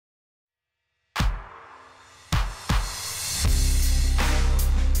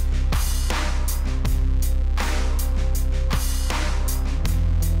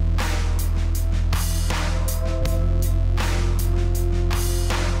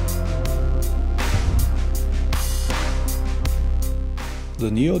The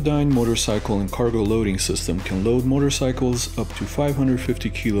NeoDyne motorcycle and cargo loading system can load motorcycles up to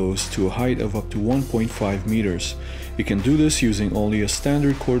 550 kilos to a height of up to 1.5 meters. It can do this using only a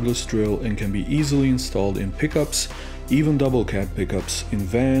standard cordless drill and can be easily installed in pickups, even double cab pickups, in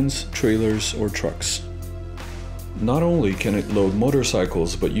vans, trailers, or trucks. Not only can it load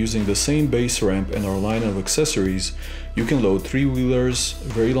motorcycles, but using the same base ramp and our line of accessories, you can load three-wheelers,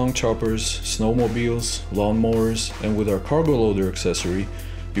 very long choppers, snowmobiles, lawnmowers, and with our cargo loader accessory,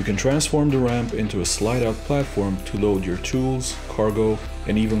 you can transform the ramp into a slide-out platform to load your tools, cargo,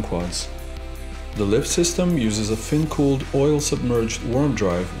 and even quads. The lift system uses a fin-cooled, oil-submerged worm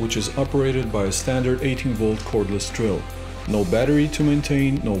drive, which is operated by a standard 18-volt cordless drill. No battery to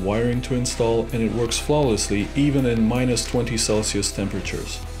maintain, no wiring to install, and it works flawlessly even in -20°C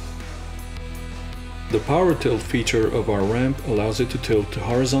temperatures. The power tilt feature of our ramp allows it to tilt to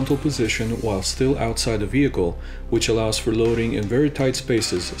horizontal position while still outside the vehicle, which allows for loading in very tight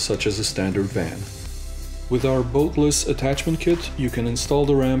spaces such as a standard van. With our boltless attachment kit, you can install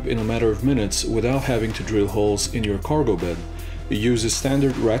the ramp in a matter of minutes without having to drill holes in your cargo bed. It uses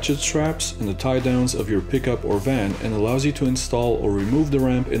standard ratchet straps and the tie-downs of your pickup or van and allows you to install or remove the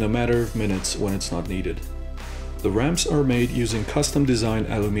ramp in a matter of minutes when it's not needed. The ramps are made using custom-designed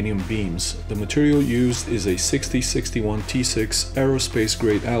aluminum beams. The material used is a 6061 T6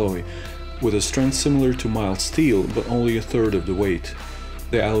 aerospace-grade alloy with a strength similar to mild steel but only a third of the weight.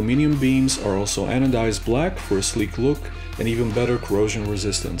 The aluminum beams are also anodized black for a sleek look and even better corrosion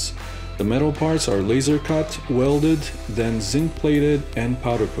resistance. The metal parts are laser cut, welded, then zinc plated and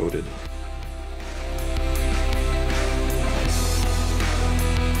powder coated.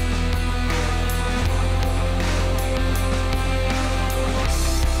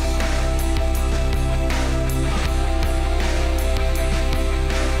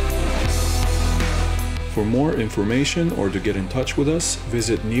 For more information or to get in touch with us,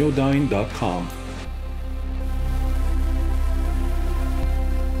 visit neodyne.com.